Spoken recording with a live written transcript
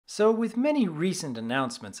So, with many recent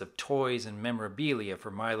announcements of toys and memorabilia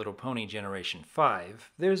for My Little Pony Generation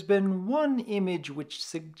 5, there's been one image which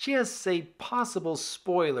suggests a possible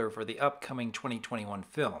spoiler for the upcoming 2021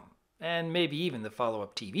 film, and maybe even the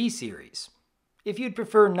follow-up TV series. If you'd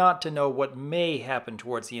prefer not to know what may happen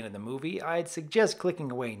towards the end of the movie, I'd suggest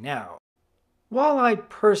clicking away now. While I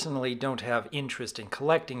personally don't have interest in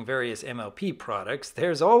collecting various MLP products,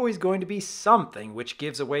 there's always going to be something which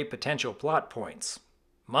gives away potential plot points.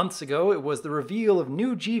 Months ago, it was the reveal of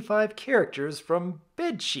new G5 characters from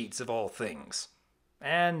bedsheets of all things.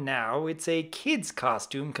 And now it's a kid's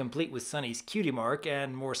costume complete with Sunny's cutie mark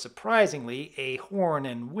and, more surprisingly, a horn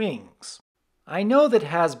and wings. I know that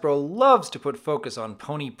Hasbro loves to put focus on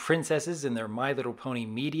pony princesses in their My Little Pony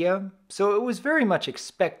media, so it was very much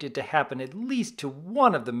expected to happen at least to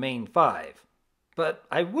one of the main five. But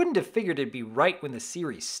I wouldn't have figured it'd be right when the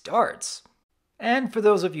series starts. And for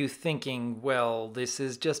those of you thinking, well, this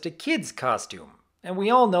is just a kid's costume, and we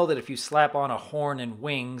all know that if you slap on a horn and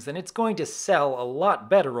wings, then it's going to sell a lot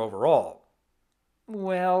better overall.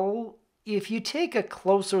 Well, if you take a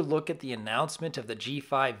closer look at the announcement of the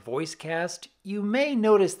G5 voice cast, you may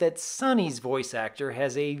notice that Sunny's voice actor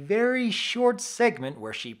has a very short segment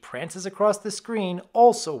where she prances across the screen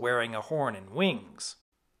also wearing a horn and wings.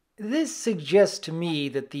 This suggests to me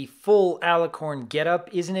that the full alicorn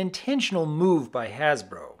getup is an intentional move by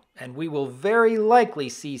Hasbro, and we will very likely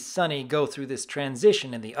see Sunny go through this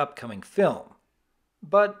transition in the upcoming film.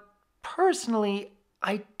 But personally,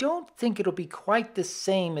 I don't think it'll be quite the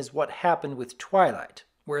same as what happened with Twilight,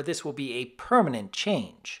 where this will be a permanent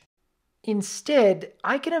change. Instead,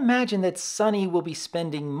 I can imagine that Sunny will be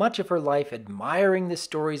spending much of her life admiring the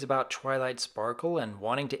stories about Twilight Sparkle and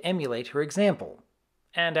wanting to emulate her example.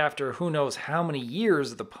 And after who knows how many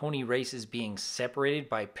years of the pony races being separated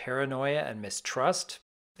by paranoia and mistrust,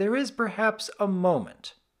 there is perhaps a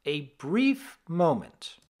moment, a brief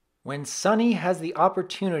moment, when Sunny has the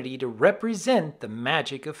opportunity to represent the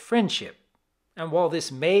magic of friendship. And while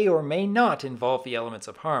this may or may not involve the elements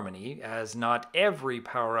of harmony, as not every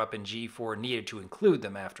power-up in G4 needed to include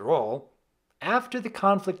them after all, after the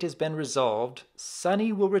conflict has been resolved,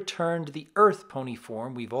 Sunny will return to the Earth pony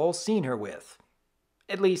form we've all seen her with.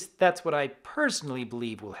 At least, that's what I personally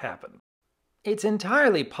believe will happen. It's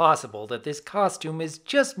entirely possible that this costume is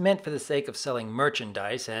just meant for the sake of selling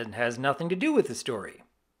merchandise and has nothing to do with the story.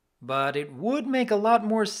 But it would make a lot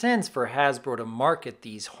more sense for Hasbro to market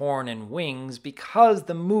these horn and wings because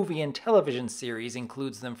the movie and television series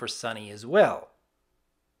includes them for Sunny as well.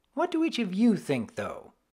 What do each of you think,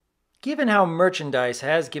 though? Given how merchandise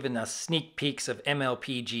has given us sneak peeks of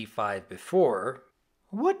MLP G5 before,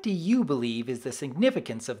 what do you believe is the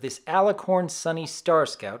significance of this Alicorn Sunny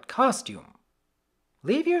Starscout costume?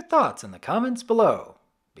 Leave your thoughts in the comments below,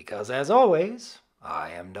 because as always, I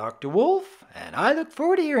am Dr. Wolf, and I look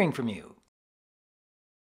forward to hearing from you.